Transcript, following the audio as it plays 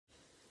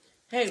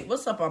Hey,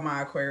 what's up, all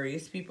my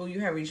Aquarius people?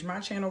 You have reached my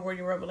channel,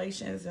 Royal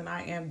Revelations, and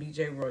I am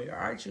BeeJayRoyal. All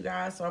right, you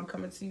guys, so I'm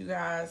coming to you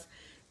guys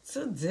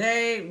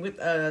today with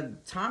a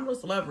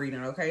timeless love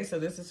reading, okay? So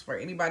this is for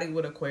anybody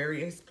with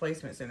Aquarius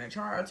placements in their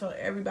chart. I tell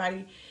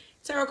everybody,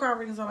 tarot card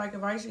readings are like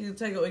advice. You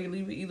take it or you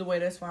leave it. Either way,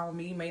 that's fine with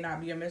me. It may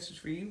not be a message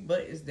for you, but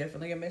it's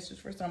definitely a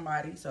message for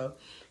somebody. So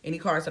any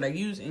cards that I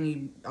use,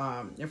 any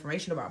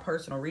information about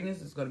personal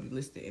readings is going to be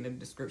listed in the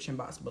description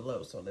box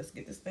below. So let's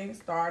get this thing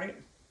started.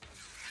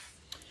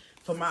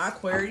 For my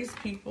Aquarius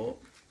people.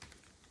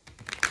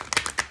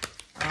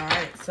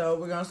 Alright, so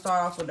we're going to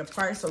start off with the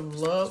Price of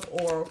Love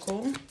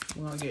Oracle.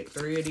 We're going to get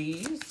 3 of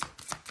these.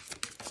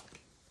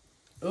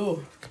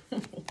 Ooh.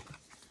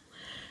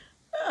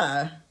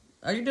 Are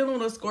you dealing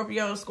with a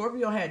Scorpio?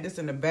 Scorpio had this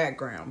in the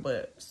background,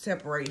 but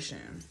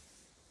separation.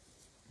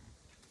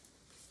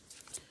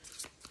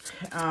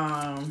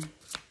 I'm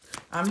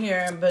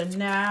hearing, but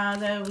now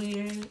that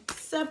we're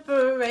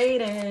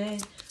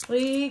separated,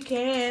 we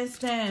can't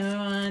stand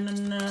one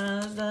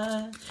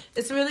another.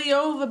 It's really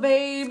over,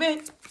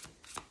 baby.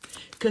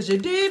 'Cause you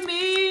did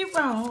me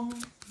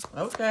wrong.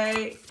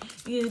 Okay,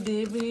 you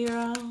did me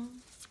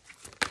wrong.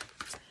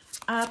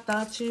 I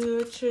thought you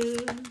were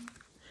true.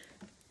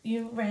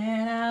 You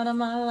ran out of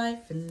my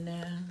life and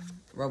now.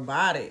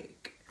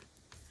 Robotic.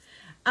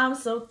 I'm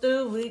so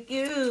through with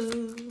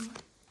you.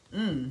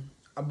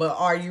 But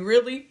are you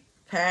really?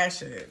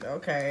 Passionate.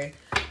 Okay.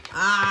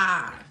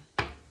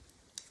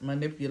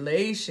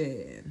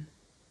 Manipulation.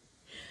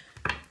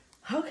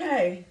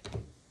 Okay.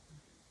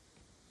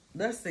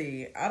 Let's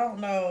see. I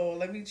don't know.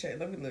 Let me check.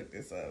 Let me look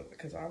this up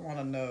because I want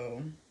to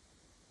know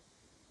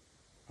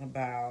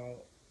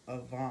about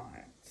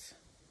Avant.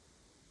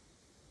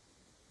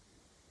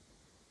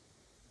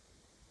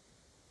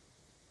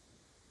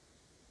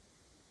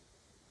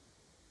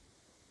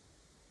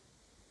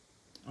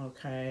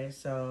 Okay,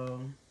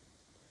 so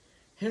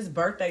his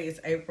birthday is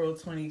April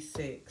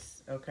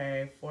 26th.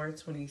 Okay,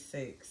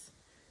 4/26.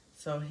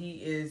 So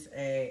he is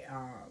a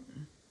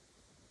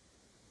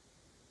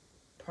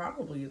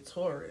probably a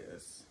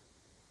Taurus.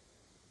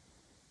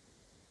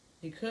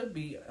 He could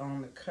be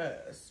on the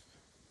cusp.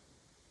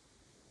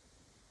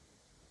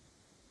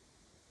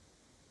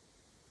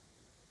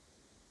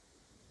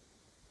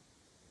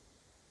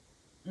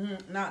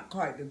 Not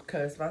quite the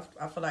cusp.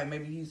 I feel like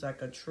maybe he's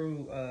like a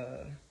true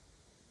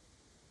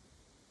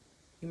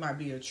he might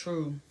be a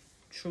true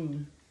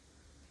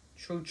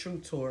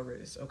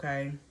Taurus,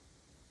 okay?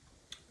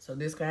 So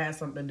this could have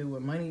something to do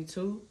with money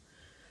too.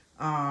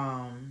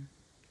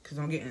 Because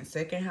I'm getting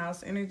second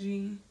house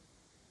energy.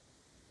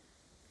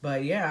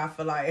 But yeah, I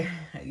feel like,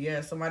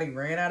 yeah, somebody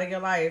ran out of your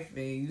life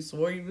and you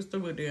swore you was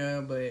through with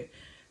them. But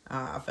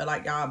I feel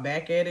like y'all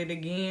back at it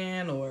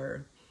again.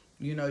 Or,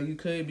 you know, you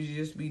could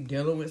just be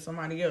dealing with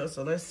somebody else.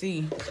 So let's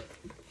see.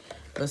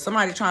 But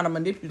somebody trying to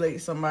manipulate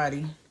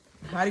somebody.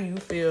 How do you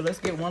feel? Let's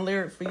get one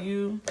lyric for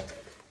you.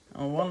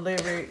 And one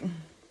lyric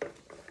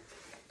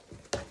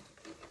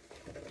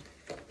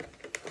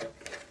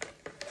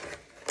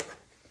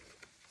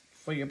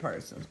for your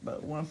persons,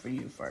 but one for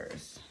you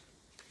first.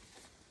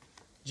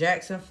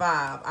 Jackson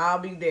 5, I'll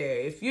be there.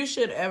 If you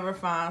should ever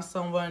find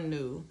someone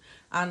new,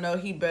 I know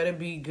he better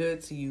be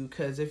good to you,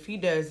 because if he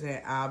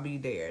doesn't, I'll be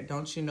there.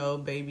 Don't you know,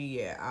 baby?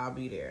 Yeah, I'll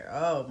be there.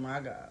 Oh, my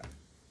God.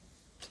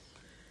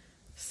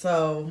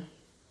 So,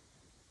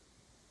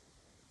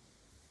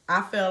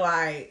 I feel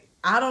like,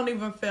 I don't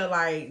even feel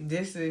like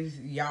this is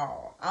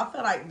y'all. I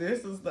feel like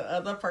this is the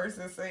other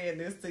person saying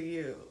this to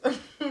you.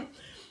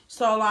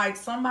 So, like,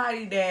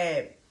 somebody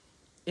that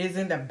is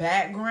in the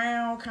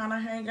background kind of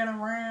hanging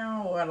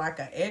around, or like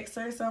an ex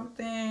or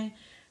something,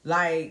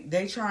 like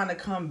they trying to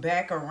come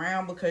back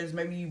around because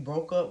maybe you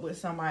broke up with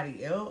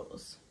somebody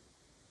else.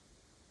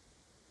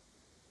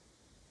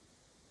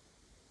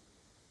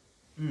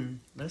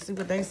 Let's see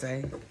what they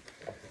say.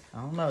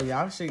 I don't know,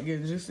 y'all shit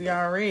get juicy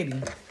already.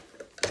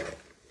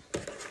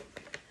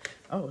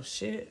 Oh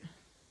shit,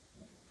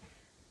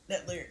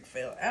 that lyric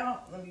fell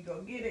out. Let me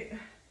go get it.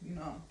 You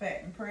know I'm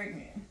fat and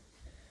pregnant.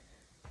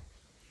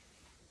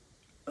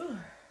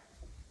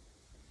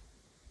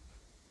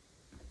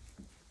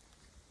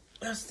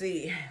 Let's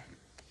see.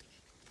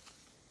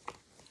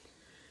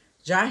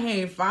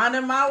 Jaheim,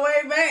 finding my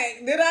way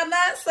back. Did I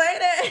not say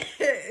that?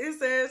 It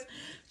says,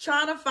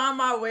 trying to find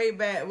my way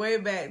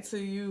back to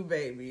you,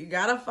 baby.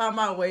 Gotta find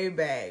my way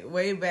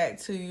back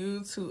to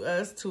you, to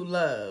us, to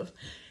love.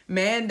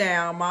 Man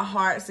down, my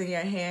heart's in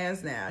your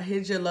hands now.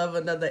 Hid your love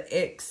another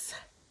ex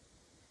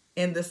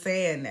in the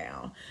sand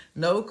now.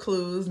 No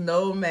clues,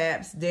 no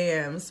maps,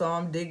 damn. So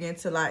I'm digging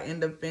till I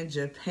end up in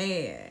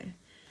Japan.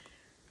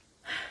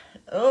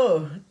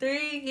 Oh,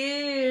 3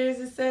 years.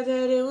 It said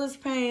that it was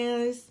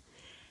painless.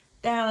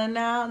 Down and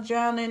out,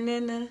 drowning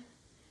in the...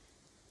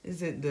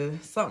 Is it the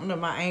something to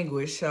my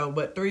anguish show?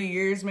 But 3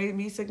 years may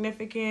be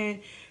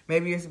significant.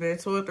 Maybe it's been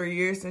 2 or 3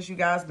 years since you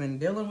guys been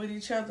dealing with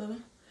each other.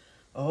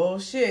 Oh,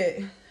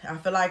 shit. I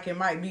feel like it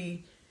might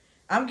be...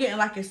 I'm getting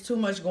like it's too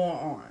much going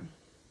on.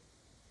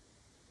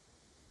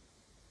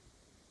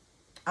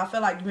 I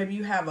feel like maybe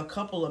you have a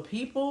couple of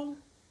people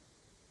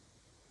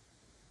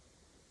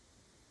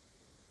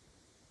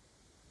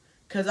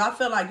Because I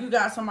feel like you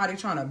got somebody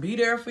trying to be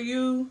there for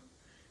you,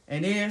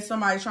 and then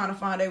somebody trying to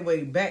find their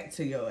way back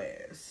to your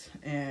ass.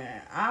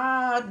 And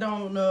I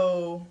don't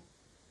know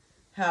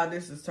how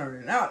this is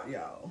turning out,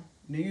 y'all.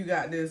 Then you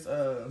got this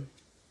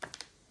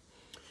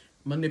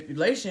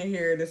manipulation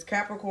here, this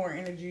Capricorn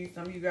energy.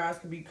 Some of you guys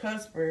could be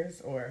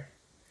cuspers or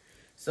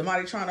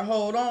somebody trying to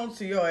hold on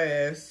to your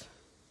ass.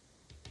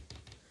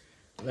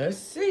 Let's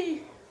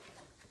see.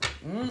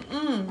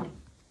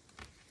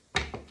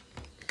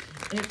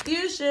 If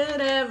you should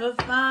ever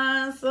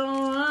find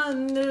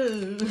someone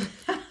new.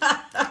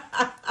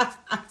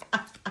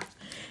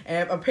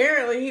 And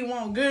apparently he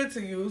won't good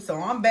to you, so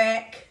I'm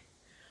back.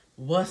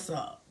 What's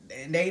up?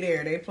 And they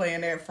there. They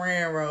playing that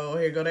friend role.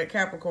 Here go that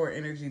Capricorn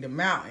energy, the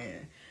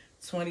mountain.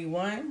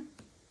 21.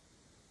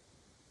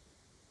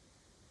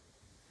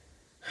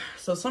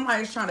 So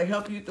somebody's trying to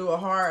help you through a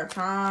hard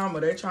time, or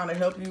they're trying to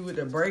help you with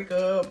the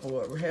breakup,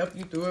 or help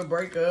you through a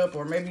breakup,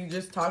 or maybe you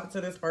just talking to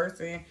this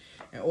person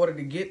in order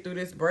to get through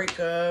this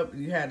breakup.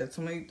 You had the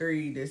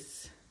 23,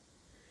 this,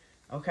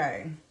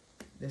 okay,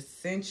 the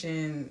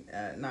cinching,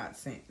 not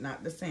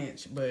the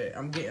cinch, but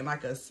I'm getting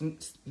like a,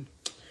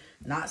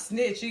 not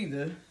snitch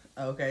either.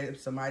 Okay,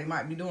 somebody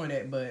might be doing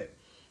that, but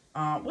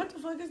what the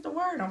fuck is the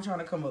word I'm trying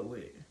to come up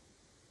with?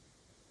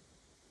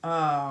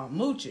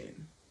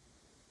 Mooching.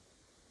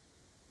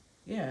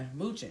 Yeah,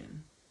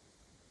 mooching.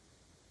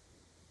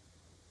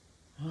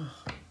 Oh,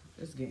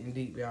 it's getting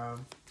deep, y'all.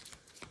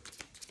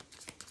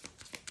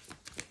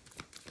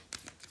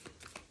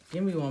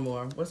 Give me one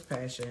more. What's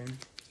passion?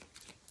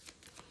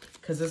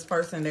 Because this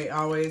person,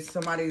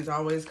 somebody's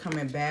always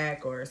coming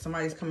back, or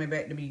somebody's coming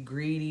back to be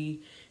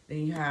greedy.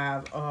 Then you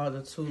have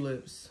the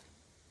tulips.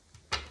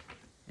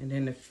 And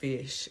then the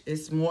fish.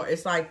 It's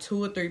like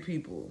 2 or 3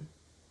 people.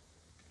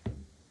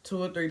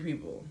 2 or 3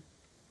 people.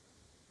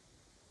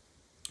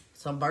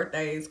 Some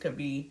birthdays could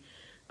be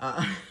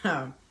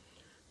 12/23,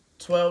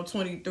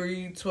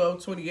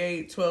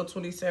 12/28,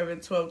 12/27,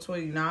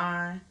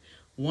 12/29,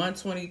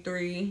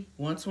 1/23,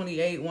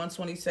 1/28,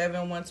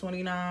 1/27,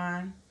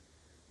 1/29,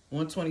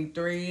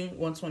 1/23,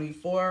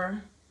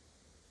 1/24.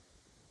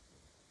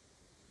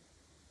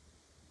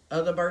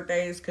 Other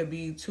birthdays could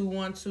be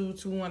 2/12,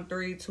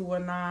 2/13,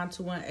 2/9,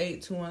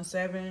 2/8,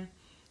 2/7,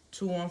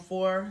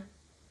 2/4.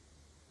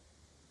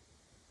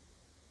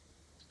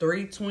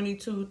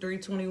 3/22,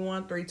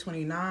 3/21,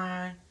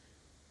 3/29,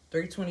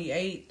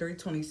 3/28,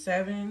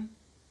 3/27,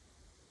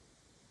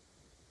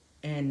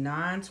 and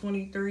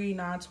 9/23,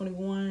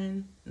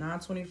 9/21,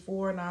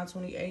 9/24,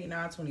 9/28,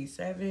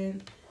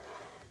 9/27.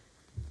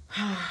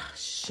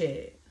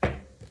 Shit.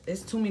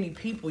 It's too many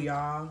people,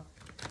 y'all.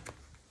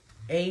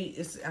 8,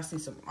 I see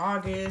some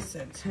August,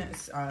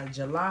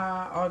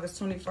 July, August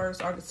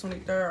 21st, August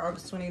 23rd,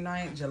 August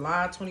 29th,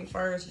 July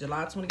 21st,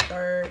 July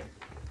 23rd.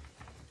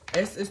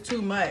 It's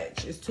too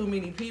much. It's too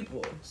many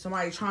people.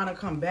 Somebody trying to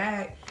come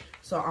back.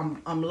 So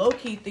I'm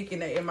low-key thinking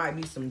that it might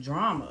be some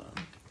drama.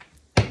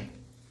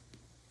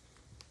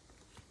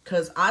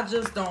 Cause I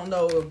just don't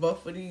know if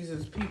both of these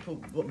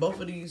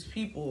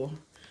people.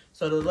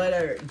 So the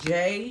letter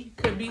J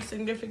could be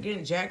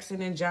significant.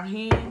 Jackson and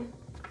Japan.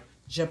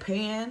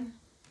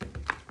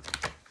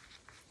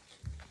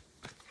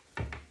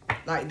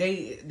 Like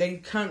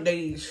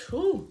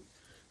whew.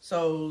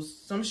 So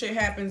some shit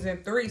happens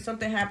in 3.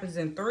 Something happens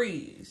in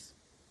 3s.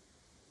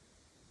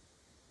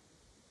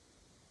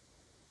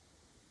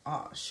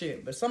 Oh,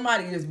 shit. But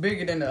somebody is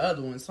bigger than the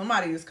other one.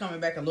 Somebody is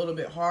coming back a little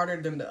bit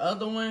harder than the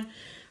other one.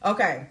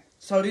 Okay.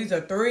 So these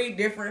are 3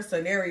 different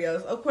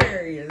scenarios.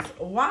 Aquarius.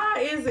 Why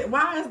is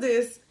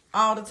this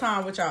all the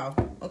time with y'all?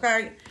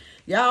 Okay.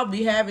 Y'all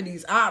be having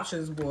these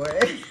options, boy.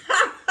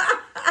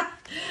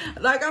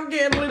 Like, I'm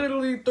getting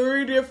literally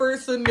 3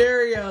 different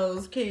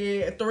scenarios,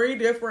 kid. 3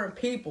 different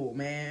people,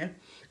 man.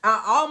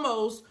 I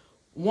almost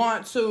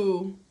want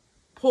to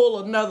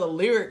pull another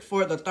lyric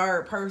for the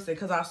 3rd person,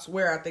 because I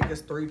swear I think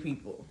it's 3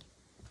 people.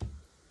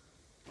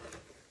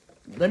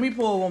 Let me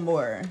pull one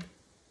more.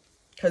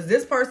 Because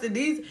this person,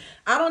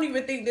 I don't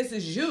even think this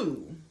is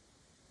you.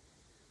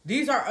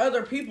 These are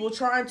other people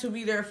trying to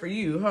be there for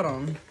you. Hold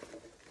on.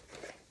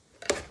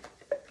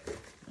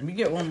 Let me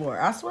get one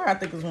more. I swear I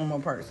think it's one more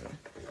person.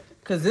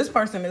 Because this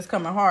person is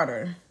coming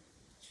harder.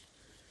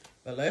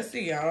 But let's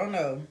see. I don't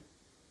know.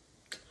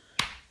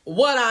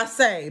 What I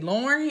say.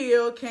 Lauryn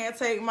Hill, can't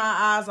take my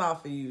eyes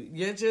off of you.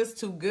 You're just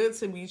too good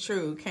to be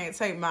true. Can't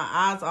take my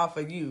eyes off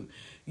of you.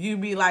 You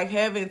be like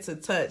heaven to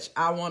touch.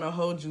 I want to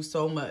hold you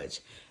so much.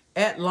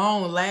 At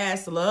long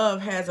last,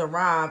 love has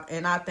arrived.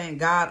 And I thank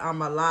God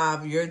I'm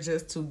alive. You're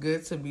just too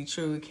good to be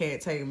true.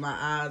 Can't take my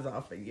eyes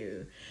off of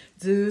you.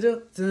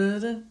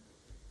 Do-do-do-do.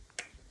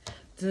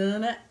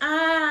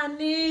 I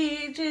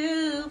need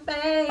you,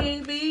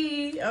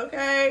 baby.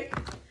 Okay.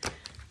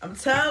 I'm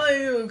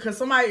telling you, because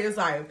somebody is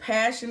like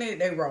passionate,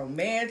 they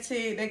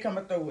romantic, they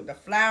coming through with the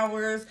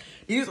flowers.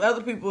 These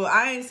other people,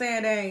 I ain't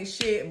saying they ain't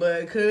shit,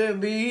 but it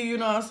could be, you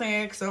know what I'm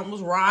saying? Something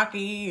was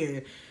rocky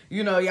and,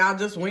 you know, y'all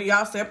just went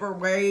y'all separate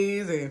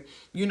ways. And,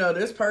 you know,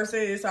 this person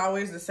is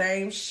always the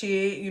same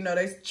shit. You know,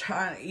 they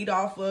trying to eat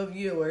off of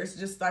you, or it's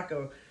just like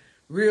a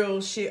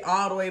real shit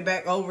all the way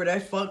back over. They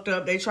fucked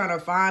up. They trying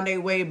to find their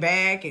way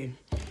back. And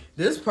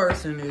this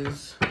person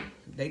is,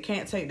 they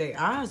can't take their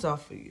eyes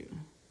off of you.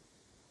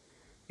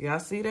 Y'all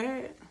see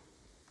that?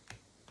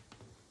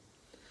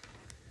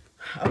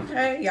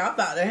 Okay, y'all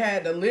thought they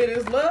had the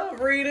latest love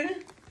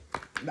reading.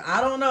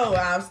 I don't know.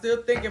 I'm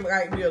still thinking it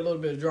might be a little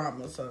bit of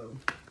drama, so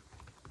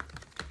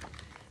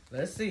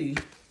let's see.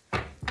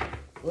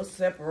 What's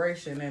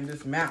separation in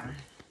this mountain?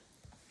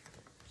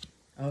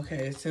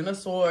 Okay, Ten of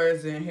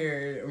Swords in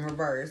here in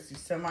reverse.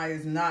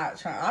 Somebody's not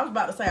trying. I was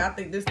about to say, I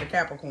think this is the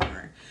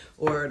Capricorn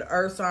or the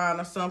Earth sign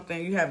or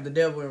something. You have the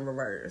Devil in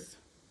reverse.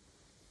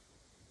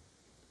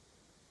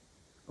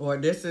 Or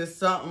this is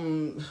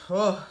something,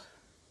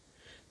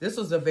 this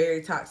was a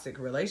very toxic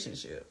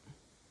relationship.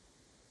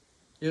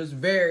 It was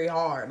very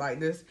hard. Like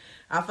this,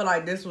 I feel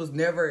like this was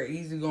never an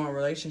easygoing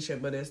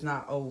relationship, but it's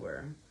not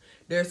over.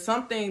 There's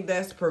something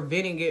that's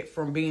preventing it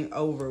from being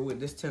over with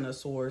this Ten of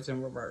Swords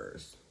in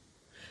reverse.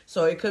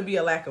 So it could be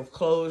a lack of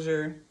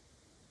closure,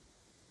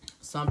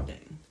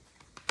 something.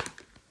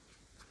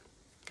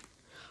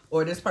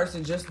 Or this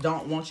person just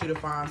don't want you to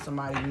find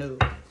somebody new.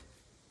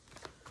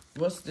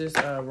 What's this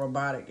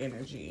robotic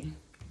energy?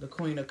 The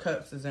Queen of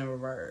Cups is in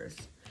reverse.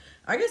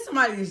 I guess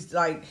somebody's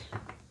like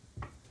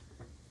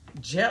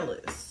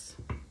jealous.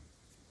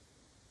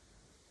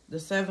 The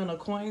Seven of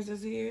Coins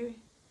is here.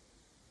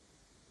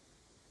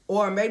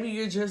 Or maybe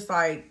you're just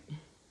like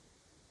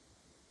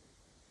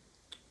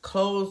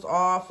closed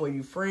off, or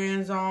you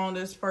friends on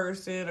this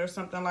person or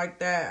something like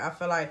that. I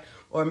feel like,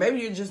 or maybe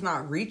you're just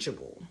not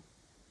reachable.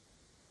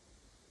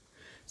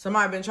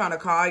 Somebody been trying to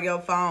call your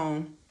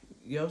phone.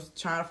 You're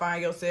trying to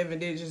find your 7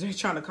 digits. They're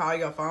trying to call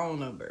your phone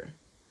number.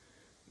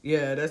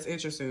 Yeah, that's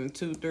interesting.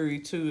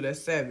 232,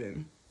 that's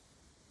 7.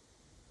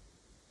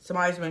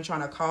 Somebody's been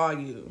trying to call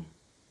you.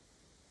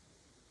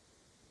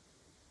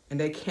 And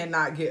they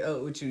cannot get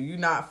up with you. You're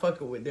not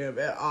fucking with them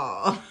at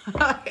all.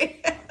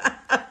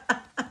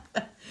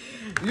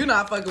 You're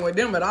not fucking with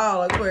them at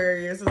all,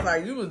 Aquarius. It's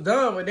like you was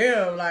done with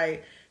them.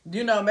 Like,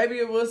 you know, maybe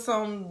it was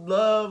some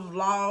love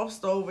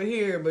lost over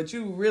here, but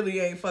you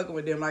really ain't fucking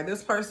with them. Like,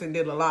 this person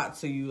did a lot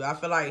to you. I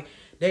feel like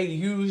they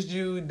used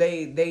you.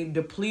 They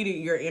depleted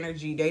your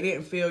energy. They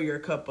didn't fill your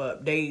cup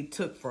up. They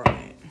took from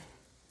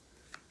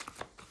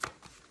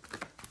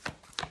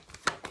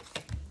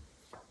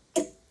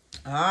it.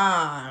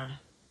 Ah,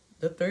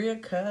 the Three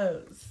of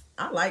Cups.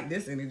 I like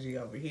this energy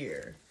over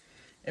here.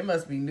 It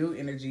must be new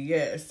energy.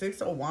 Yeah, 6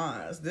 of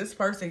Wands. This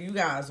person, you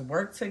guys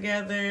work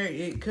together.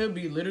 It could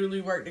be literally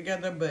work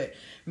together, but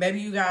maybe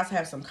you guys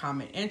have some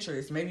common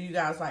interests. Maybe you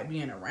guys like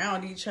being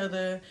around each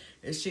other.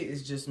 This shit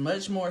is just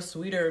much more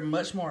sweeter,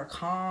 much more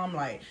calm.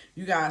 Like,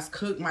 you guys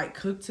might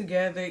cook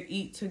together,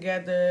 eat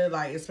together.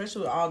 Like,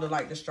 especially with all the,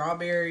 like, the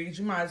strawberries.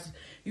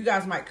 You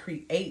guys might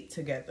create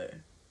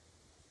together.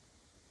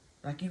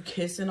 Like, you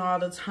kissing all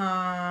the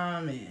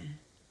time. And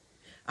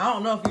I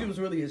don't know if you was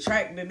really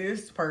attracted to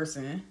this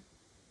person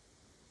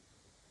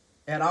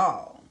at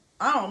all.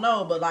 I don't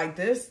know, but like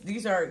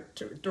these are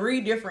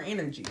 3 different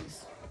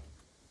energies.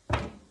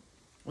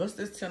 What's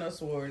this Ten of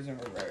Swords in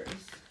reverse?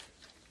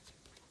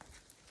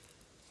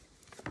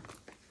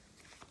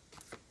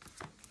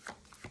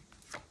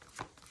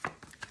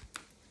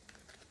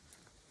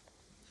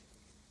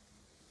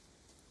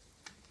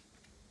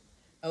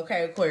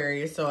 Okay,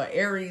 Aquarius. So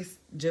Aries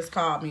just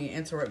called me and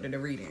interrupted the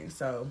reading.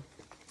 So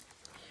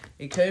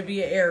it could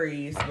be an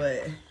Aries,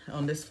 but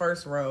on this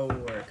first row,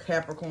 or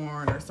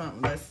Capricorn or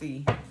something. Let's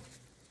see.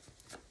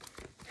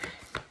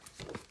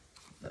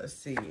 Let's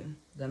see.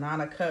 The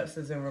Nine of Cups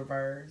is in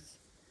reverse.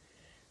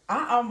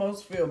 I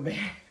almost feel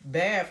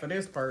bad for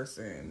this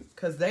person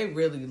because they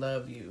really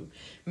love you.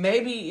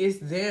 Maybe it's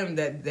them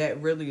that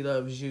really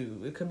loves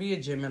you. It could be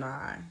a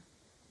Gemini.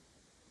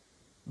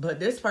 But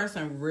this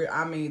person,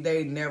 I mean,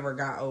 they never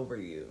got over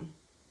you.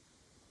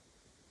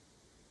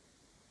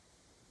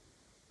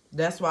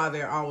 That's why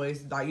they're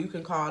always, like, you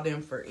can call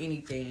them for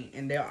anything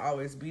and they'll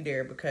always be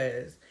there,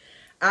 because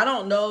I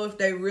don't know if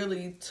they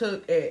really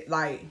took it,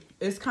 like,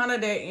 it's kind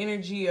of that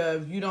energy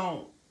of you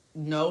don't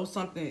know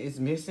something is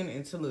missing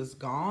until it's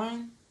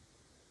gone.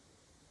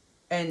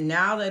 And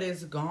now that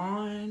it's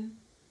gone,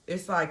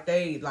 it's like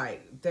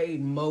they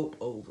mope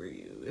over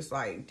you. It's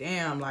like,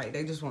 damn, like,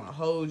 they just want to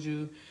hold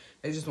you.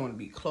 They just want to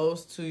be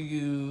close to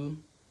you.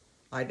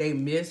 Like, they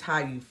miss how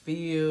you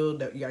feel,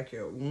 like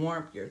your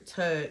warmth, your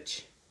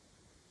touch.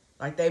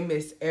 Like, they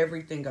miss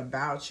everything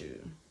about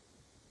you.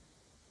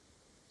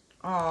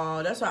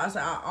 Oh, that's why I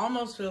said I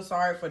almost feel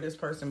sorry for this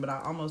person, but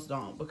I almost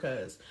don't.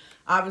 Because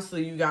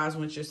obviously you guys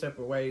went your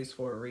separate ways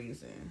for a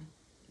reason.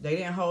 They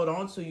didn't hold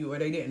on to you, or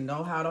they didn't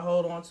know how to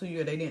hold on to you,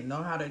 or they didn't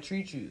know how to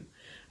treat you.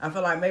 I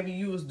feel like maybe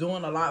you was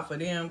doing a lot for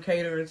them,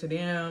 catering to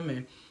them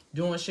and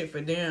doing shit for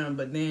them.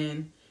 But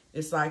then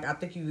it's like, I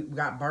think you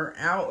got burnt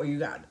out, or you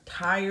got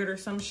tired or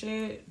some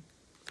shit.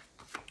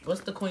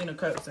 What's the Queen of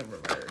Cups in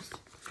reverse?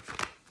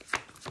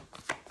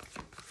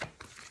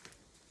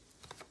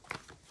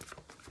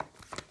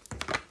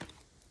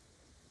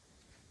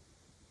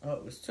 Oh,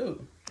 it was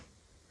 2.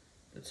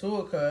 The Two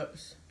of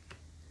Cups.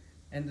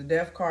 and the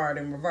Death card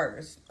in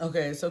reverse.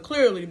 Okay, so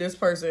clearly this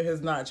person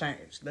has not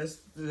changed.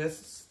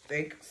 Let's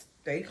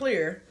stay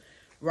clear,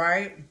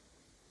 right?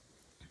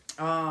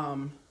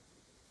 But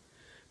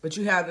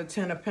you have the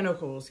Ten of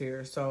Pentacles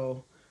here,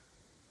 so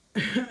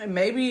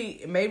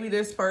maybe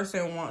this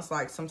person wants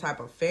like some type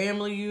of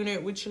family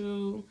unit with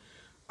you,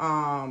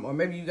 or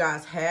maybe you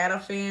guys had a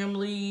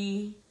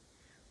family.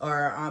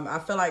 Or I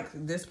feel like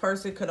this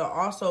person could have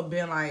also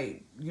been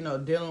like, you know,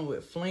 dealing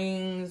with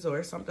flings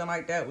or something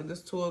like that with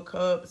this Two of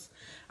Cups.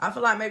 I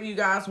feel like maybe you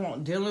guys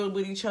won't deal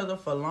with each other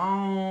for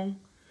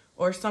long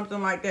or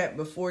something like that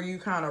before you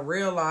kind of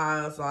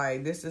realize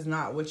like this is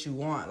not what you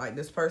want. Like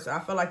this person, I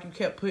feel like you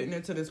kept putting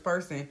into this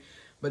person,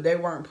 but they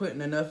weren't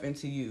putting enough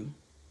into you.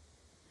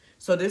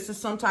 So this is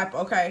some type,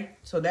 okay,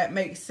 so that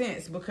makes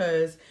sense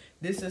because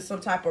this is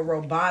some type of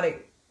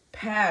robotic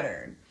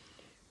pattern.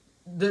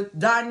 The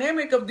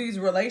dynamic of these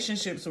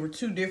relationships were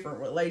two different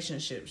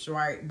relationships,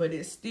 right? But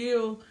it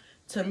still,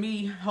 to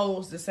me,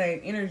 holds the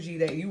same energy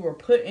that you were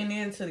putting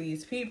into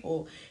these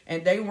people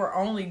and they were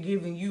only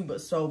giving you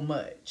but so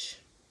much.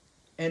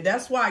 And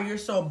that's why you're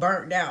so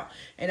burnt out.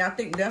 And I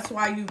think that's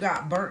why you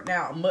got burnt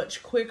out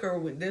much quicker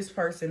with this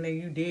person than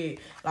you did.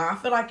 Like, I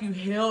feel like you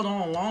held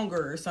on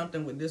longer or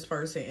something with this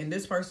person. And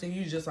this person,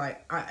 you just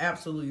like,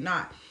 absolutely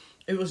not.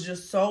 It was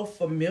just so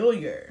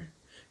familiar.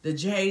 The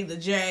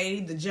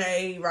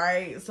J,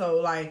 right?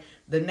 So, like,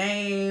 the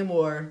name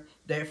or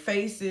their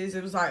faces,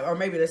 it was like, or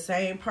maybe the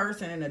same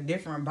person in a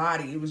different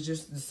body. It was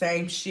just the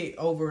same shit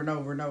over and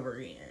over and over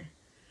again.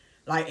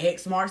 Like,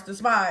 X marks the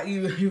spot.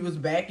 You was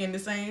back in the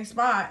same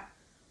spot,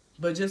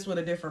 but just with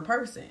a different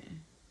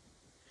person.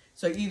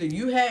 So, either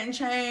you hadn't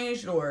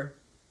changed or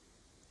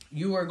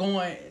you were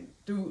going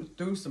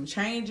through some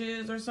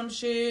changes or some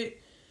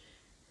shit.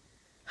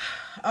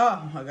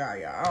 Oh, my God,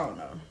 y'all. I don't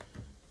know.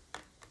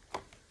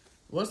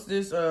 What's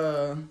this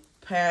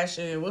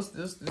passion? What's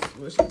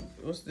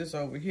this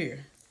over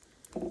here?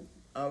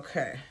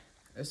 Okay.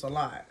 It's a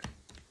lot.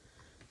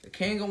 The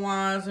King of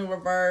Wands in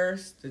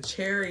reverse, the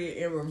Chariot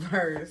in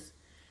reverse,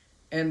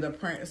 and the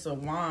Prince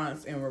of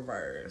Wands in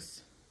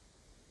reverse.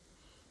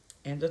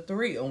 And the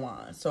Three of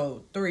Wands.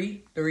 So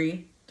 3,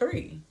 3,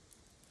 3.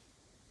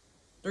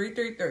 3,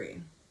 3,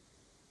 3.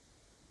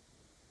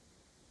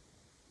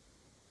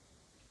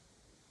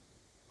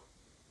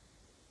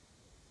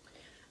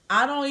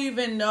 I don't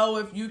even know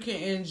if you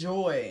can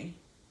enjoy.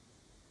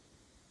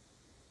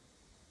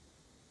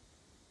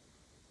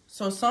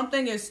 So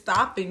something is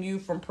stopping you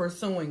from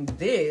pursuing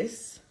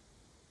this.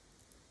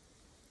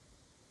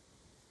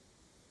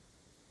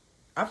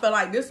 I feel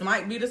like this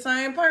might be the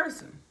same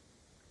person.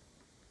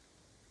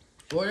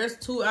 Or it's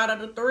 2 out of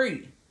the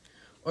 3.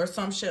 Or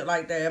some shit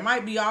like that. It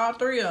might be all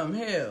 3 of them.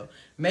 Hell,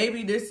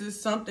 maybe this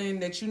is something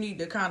that you need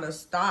to kind of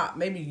stop.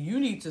 Maybe you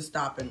need to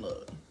stop and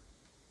look.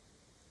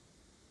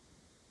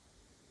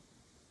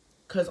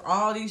 Because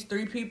all these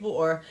 3 people,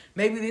 or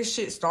maybe this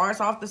shit starts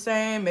off the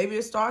same. Maybe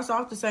it starts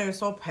off the same,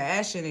 so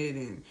passionate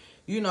and,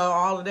 you know,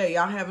 all of that.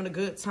 Y'all having a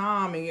good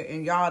time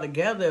and y'all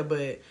together,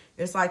 but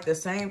it's like the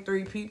same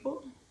 3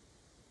 people.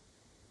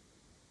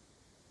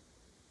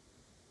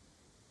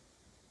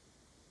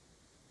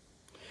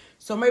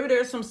 So maybe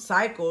there's some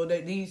cycle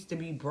that needs to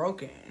be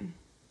broken.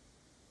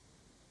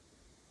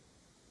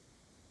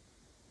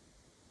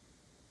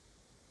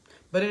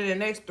 But in the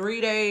next 3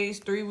 days,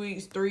 3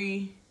 weeks,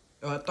 30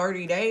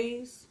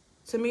 days,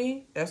 to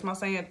me, that's my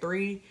saying,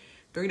 3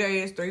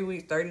 days, 3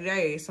 weeks, 30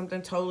 days,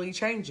 something totally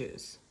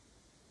changes.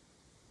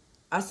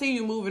 I see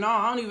you moving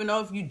on. I don't even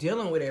know if you're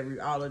dealing with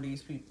all of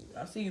these people.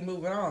 I see you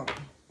moving on.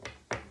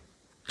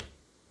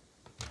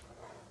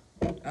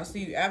 I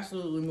see you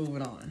absolutely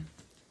moving on.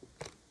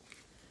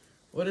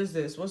 What is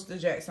this? What's the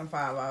Jackson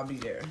 5? I'll be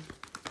there.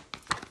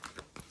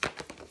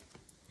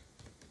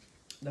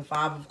 The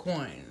 5 of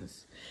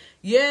Coins.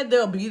 Yeah,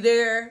 they'll be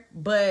there,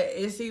 but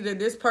it's either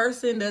this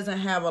person doesn't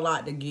have a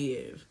lot to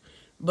give.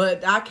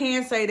 But I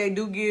can say they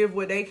do give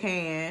what they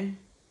can.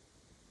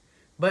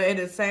 But at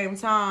the same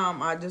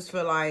time, I just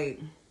feel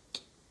like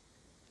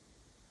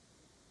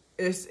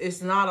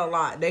it's not a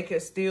lot. They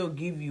could still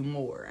give you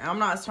more. I'm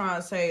not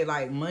trying to say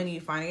like money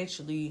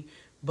financially,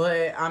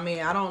 but I mean,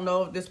 I don't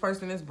know if this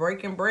person is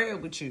breaking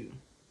bread with you.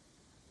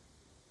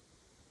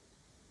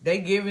 They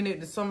giving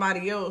it to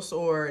somebody else,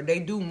 or they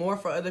do more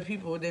for other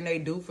people than they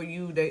do for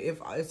you.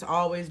 If it's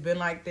always been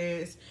like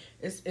this,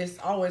 it's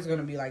always going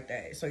to be like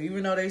that. So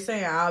even though they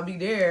saying I'll be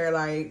there,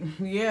 like,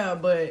 yeah,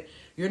 but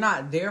you're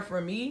not there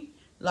for me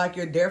like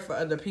you're there for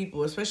other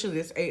people, especially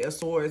this 8 of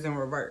Swords in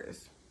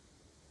reverse.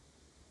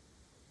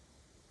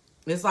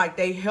 It's like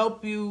they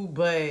help you,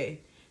 but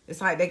it's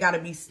like they got to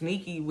be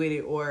sneaky with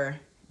it, or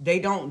they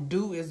don't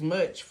do as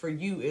much for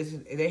you as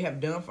they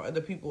have done for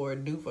other people or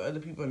do for other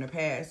people in the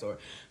past, or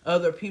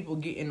other people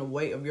get in the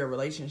way of your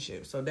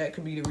relationship. So that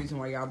could be the reason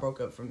why y'all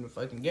broke up from the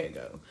fucking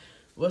get-go.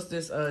 What's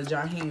this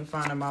Jaheen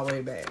finding my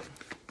way back?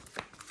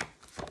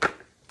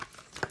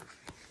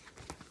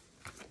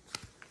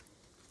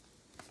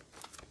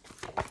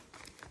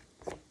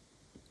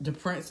 The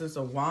Princess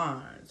of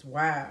Wands.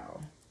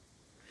 Wow.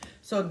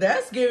 So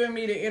that's giving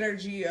me the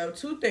energy of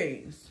 2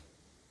 things.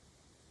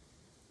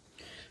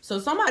 So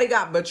somebody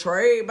got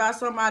betrayed by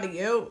somebody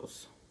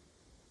else.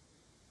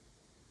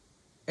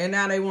 And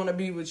now they want to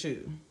be with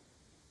you.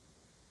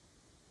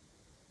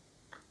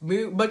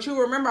 But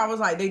you remember I was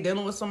like, they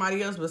dealing with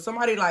somebody else. But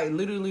somebody like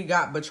literally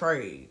got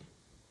betrayed.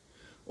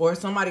 Or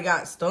somebody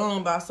got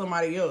stung by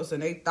somebody else.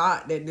 And they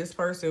thought that this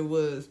person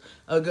was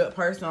a good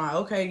person. Like,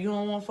 okay, you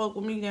don't want to fuck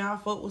with me, then I'll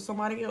fuck with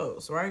somebody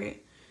else,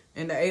 right?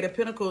 And the Eight of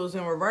Pentacles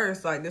in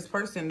reverse. Like this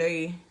person,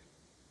 they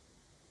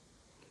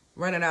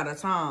running out of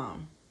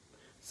time.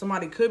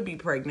 Somebody could be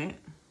pregnant.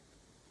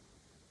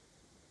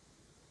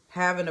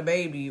 Having a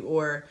baby.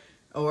 Or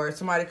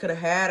somebody could have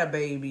had a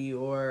baby.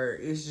 Or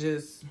it's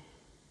just...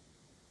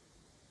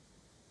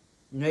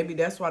 maybe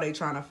that's why they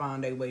trying to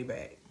find their way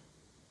back.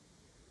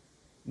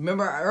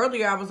 Remember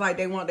earlier I was like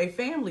they want their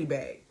family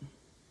back.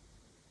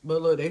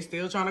 But look, they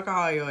still trying to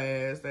call your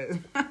ass.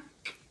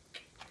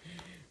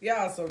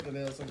 Y'all something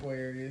else,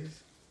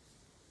 Aquarius.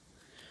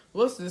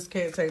 What's this?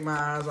 Can't take my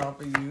eyes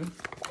off of you.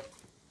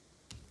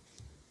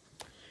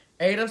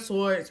 Eight of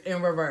Swords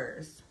in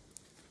reverse.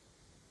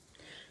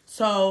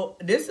 So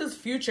this is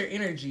future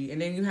energy.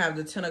 And then you have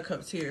the Ten of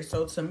Cups here.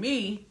 So to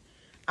me,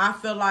 I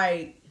feel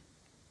like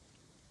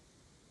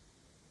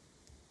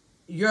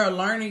you're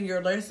learning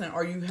your lesson,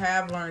 or you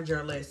have learned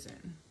your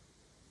lesson.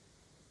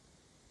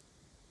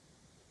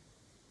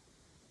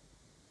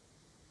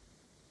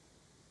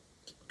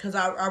 Because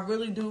I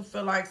really do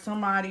feel like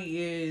somebody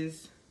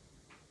is...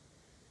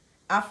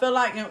 I feel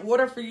like in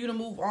order for you to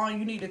move on,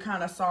 you need to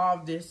kind of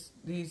solve these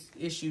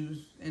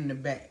issues in the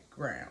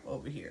background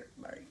over here.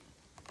 Like,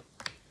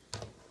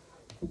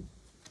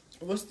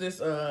 what's this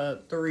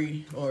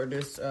 3 or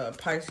this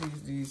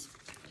Pisces, these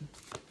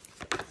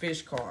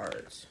fish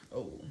cards?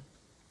 Oh.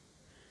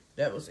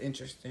 That was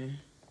interesting.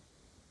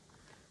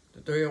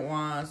 The Three of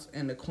Wands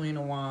and the Queen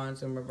of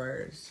Wands in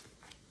reverse.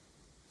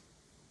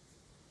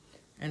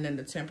 And then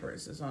the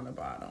Temperance is on the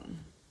bottom.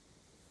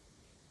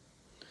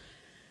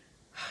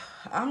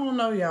 I don't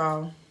know,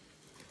 y'all.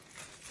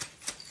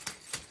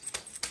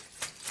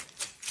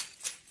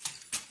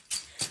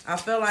 I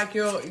feel like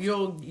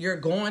you're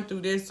going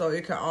through this so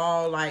it could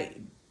all like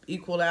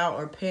equal out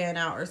or pan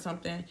out or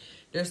something.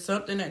 There's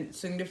something that's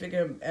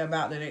significant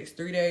about the next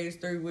 3 days,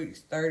 3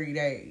 weeks, 30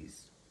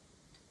 days.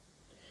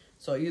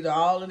 So either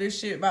all of this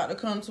shit about to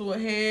come to a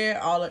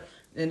head,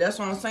 and that's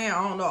what I'm saying.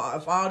 I don't know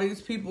if all these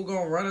people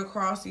gonna run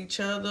across each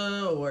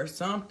other or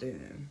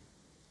something.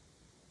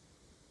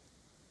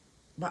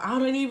 But I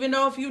don't even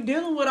know if you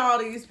dealing with all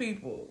these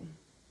people.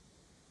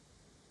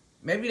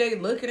 Maybe they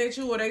looking at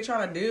you or they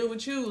trying to deal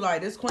with you.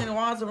 Like this Queen of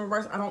Wands in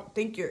reverse, I don't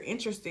think you're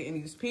interested in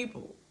these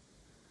people.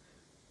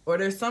 Or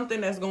there's something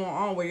that's going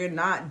on where you're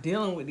not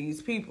dealing with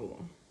these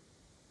people.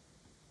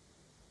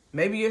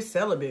 Maybe you're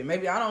celibate.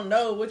 Maybe I don't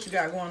know what you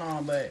got going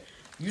on, but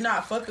you're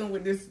not fucking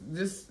with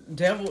this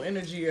devil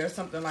energy or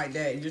something like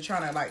that. You're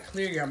trying to like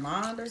clear your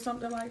mind or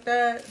something like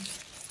that.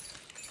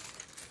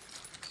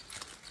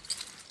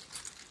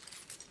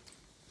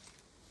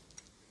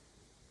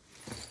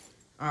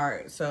 All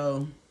right,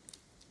 so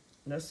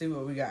let's see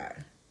what we got.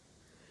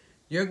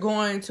 You're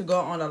going to go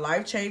on a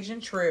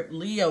life-changing trip.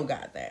 Leo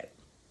got that.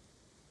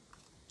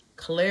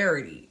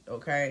 Clarity,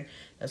 okay?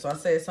 That's why I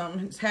said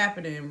something's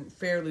happening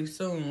fairly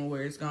soon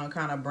where it's going to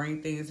kind of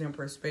bring things in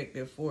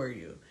perspective for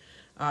you.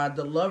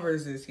 The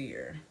Lovers is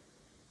here.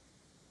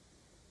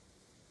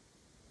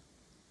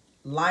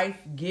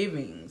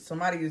 Life-giving.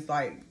 Somebody is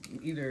like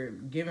either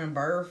giving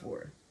birth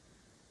or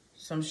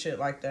some shit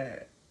like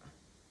that.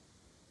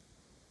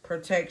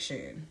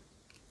 Protection.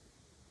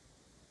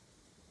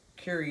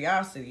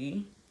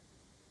 Curiosity.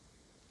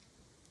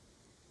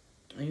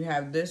 And you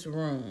have this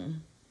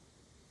room.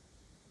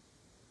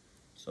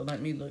 So let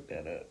me look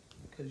that up,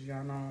 because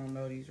y'all know I don't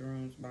know these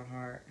rooms by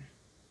heart.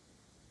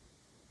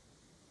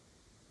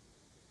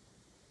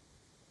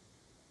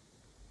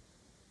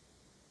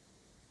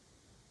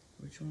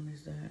 Which one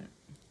is that?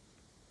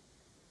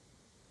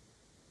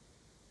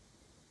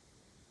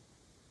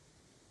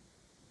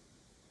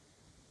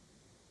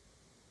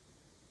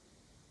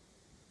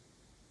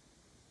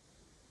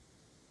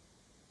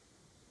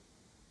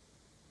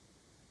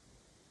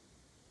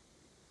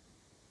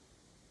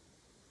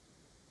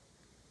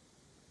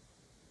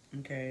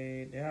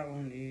 Okay, that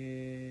one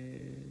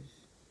is...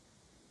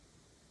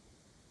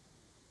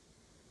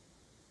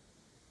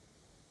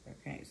 I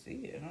can't see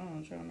it. Hold on,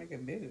 I'm trying to make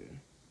it bigger.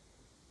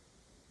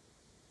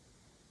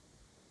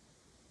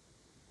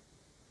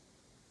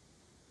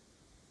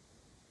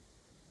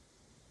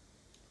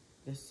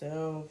 The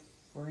self,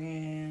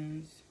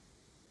 friends.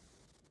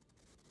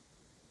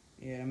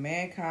 Yeah,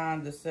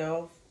 mankind, the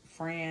self,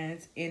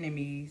 friends,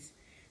 enemies,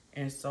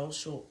 and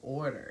social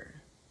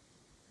order.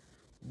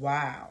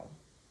 Wow.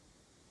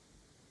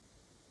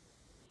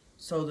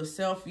 So the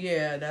self,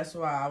 yeah, that's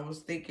why I was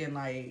thinking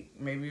like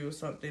maybe it was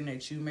something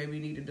that you maybe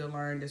needed to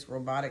learn, this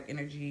robotic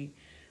energy,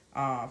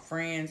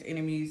 friends,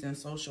 enemies, and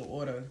social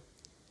order.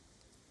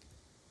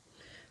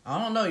 I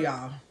don't know,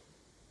 y'all.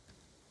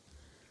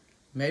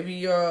 Maybe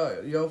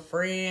your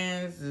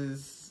friends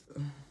is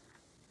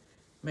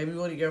Maybe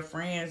one of your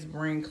friends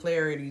bring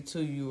clarity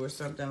to you or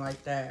something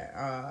like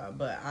that.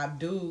 But I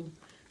do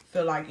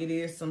feel like it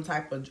is some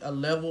type of a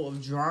level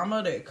of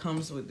drama that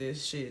comes with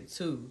this shit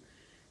too.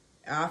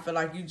 I feel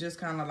like you just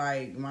kind of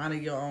like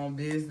minding your own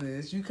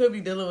business. You could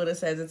be dealing with a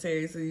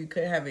Sagittarius, so you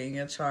could have it in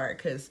your chart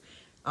because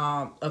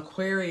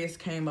Aquarius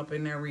came up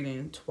in their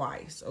reading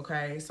twice.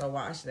 Okay, so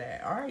watch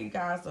that. All right, you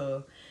guys.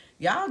 So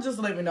y'all just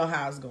let me know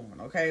how it's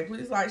going. Okay,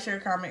 please like, share,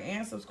 comment,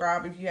 and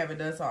subscribe if you haven't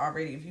done so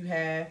already. If you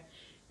have,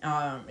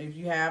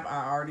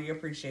 I already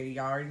appreciate it.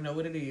 Y'all already know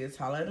what it is.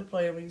 Holla at the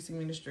player when you see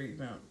me in the street.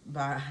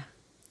 Bye.